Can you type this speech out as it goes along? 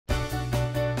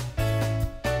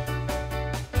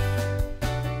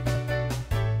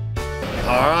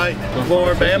Alright,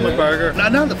 Floribama Burger. No,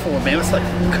 not the Floribama, it's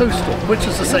like Coastal, which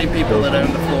is the same people that own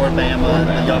the Floribama and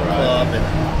the Yacht Club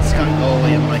and Skunk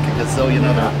Gully and like a gazillion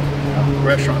other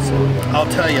restaurants. I'll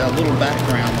tell you a little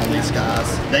background on these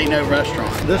guys. They know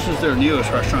restaurants. This is their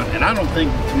newest restaurant, and I don't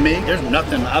think, to me, there's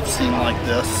nothing I've seen like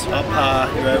this. Up high,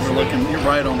 you're overlooking, you're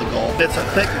right on the goal. It's a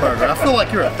thick burger. I feel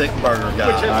like you're a thick burger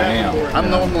guy. I am. I'm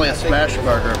normally a smash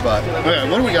burger, but okay,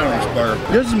 what do we got on this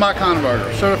burger? This is my kind of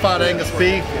burger. Certified Angus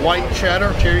beef, white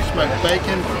cheddar, cherry smoked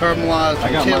bacon, caramelized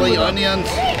chili, onions,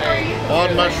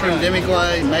 wild mushroom,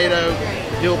 demi-glaze, tomato,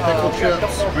 dill pickle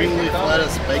chips, green leaf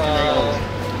lettuce, bacon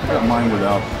aioli. I got mine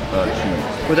without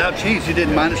cheese. Without cheese? You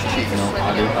didn't minus cheese? No,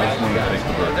 I just wanted to taste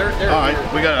the burger.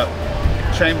 Alright, we got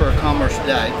a Chamber of Commerce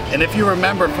day. And if you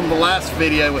remember from the last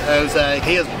video with Jose,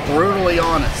 he is brutally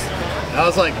honest. I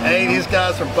was like, hey, these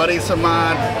guys are buddies of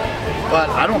mine, but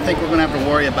I don't think we're going to have to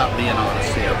worry about being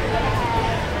honest here.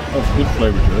 That's good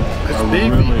flavor to it. It's I beefy.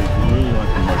 really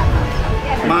like the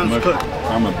mushroom. Mine's cooked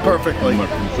perfectly.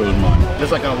 Mushroom, so is mine.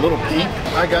 Just like a little pink.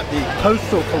 I got the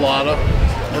Coastal Colada.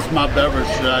 That's my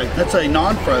beverage today. That's a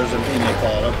non-frozen pina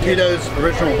colada. Tito's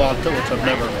original vodka, which I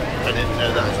didn't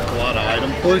know that was a colada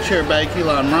item. Blue cherry bake, key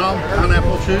lime rum,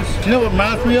 pineapple juice. Do you know what it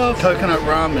reminds me of? Coconut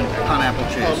rum and pineapple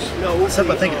juice. Except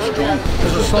I think it's strong.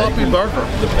 It's a sloppy burger.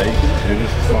 The bacon, it is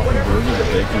a sloppy burger. The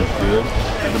bacon is good.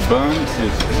 The buns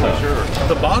is tough.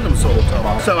 The bottom's a little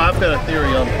tough. So I've got a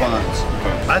theory on buns.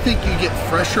 I think you get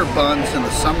fresher buns in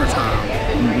the summertime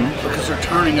because they're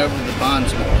turning over the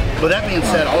buns more. With that being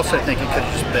said, I also think it could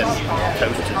have just been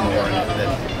toasted more and it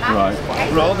didn't. Right.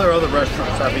 But all their other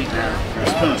restaurants I've eaten there,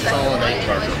 it's been a solid 8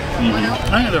 burger.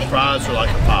 I think their fries are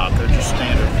like a 5. They're just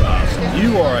standard fries.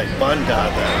 You are a bun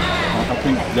guy though. I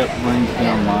think that brings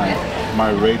down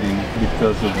my rating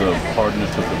because of the hardness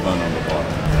of the bun on the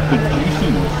bottom. The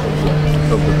juiciness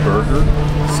of the burger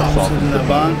softens the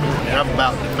bun. And I've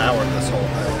about devoured this whole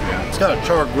thing. It's got a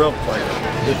char grill flavor.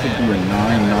 This would be a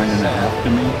 9, 9.5 to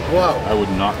me. Whoa. I would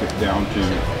knock it down to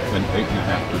an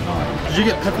 8.5 to 9. Did you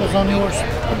get pickles on yours?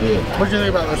 I did. What did you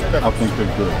think about those pickles? I think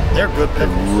they're good. They're good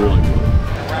pickles. They're really good.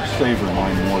 I savor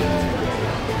mine more than you.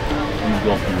 You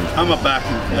go for yours. I'm a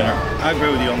backing there. I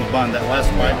agree with you on the bun. That last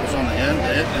bite was on the end.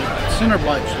 The center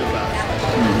bite's the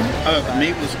best. The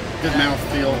meat was good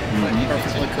mouthfeel,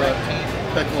 perfectly cooked.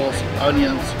 Pickles,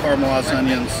 onions, caramelized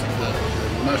onions, the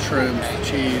mushrooms, the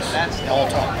cheese, all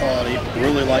top quality.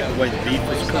 Really like the way the beef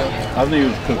was cooked. I think it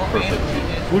was cooked perfectly.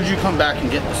 Would you come back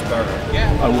and get this burger?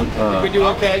 I would. We do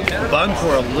okay. The buns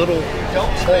were a little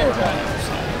hard on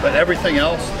us, but everything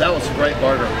else, that was a great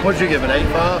burger. What'd you give it,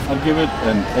 8.5? I'll give it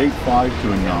an 8.5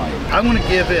 to a 9. I'm gonna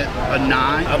give it a 9.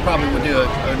 I probably would do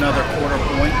another quarter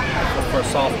point for a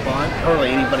soft bun. Hardly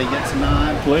anybody gets a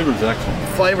 9. Flavor's excellent.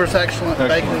 Flavor's excellent.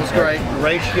 Bacon was great. The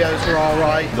ratios are all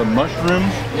right. The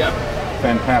mushrooms,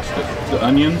 fantastic. The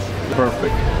onions,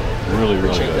 perfect. Really,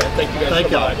 really good. Thank you guys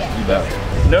so much. You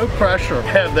bet. No pressure.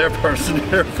 Have their person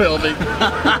here filming.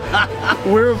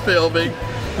 We're filming.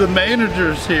 The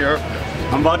manager's here.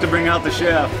 I'm about to bring out the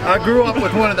chef. I grew up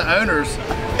with one of the owners,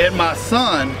 and my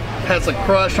son has a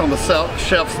crush on the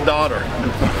chef's daughter.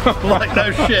 Like,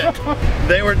 no shit.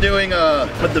 They were doing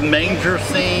the manger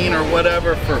scene or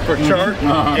whatever for church,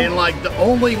 and like the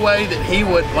only way that he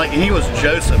would, like, he was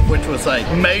Joseph, which was a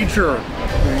major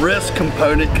risk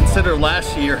component. Consider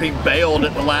last year he bailed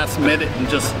at the last minute and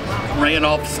just ran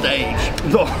off stage.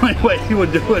 The only way he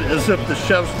would do it is if the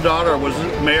chef's daughter was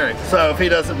married. So if he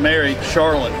doesn't marry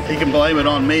Charlotte, he can blame it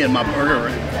on me and my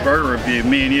burger review,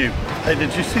 me and you. Hey,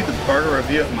 did you see the burger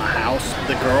review at my house?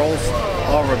 The girls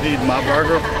all reviewed my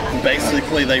burger.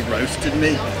 Basically, they roasted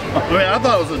me. I mean, I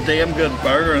thought it was a damn good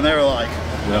burger, and they were like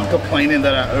complaining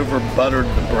that I over buttered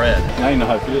the bread. Now you know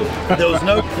how I feel. There was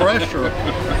no pressure.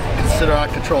 Consider I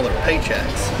control their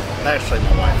paychecks. Actually,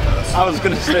 my wife does. I was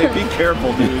going to say, be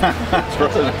careful, dude.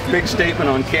 That's a big statement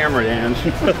on camera, Dan.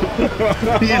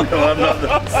 You know I'm not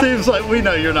the... Seems like we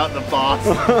know you're not the boss.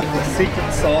 The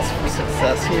secret sauce for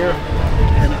success here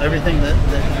and everything that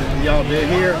y'all do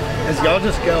here is y'all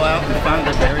just go out and find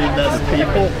the very best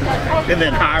people and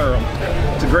then hire them.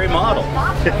 It's a great model.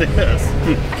 It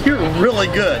is. You're really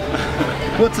good.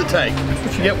 What's it take? That's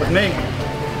what you get with me.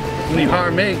 When you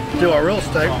hire me to do our real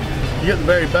estate, you get the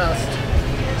very best.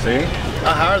 See?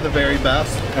 I hire the very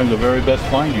best. And the very best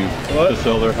find you to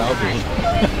sell their houses.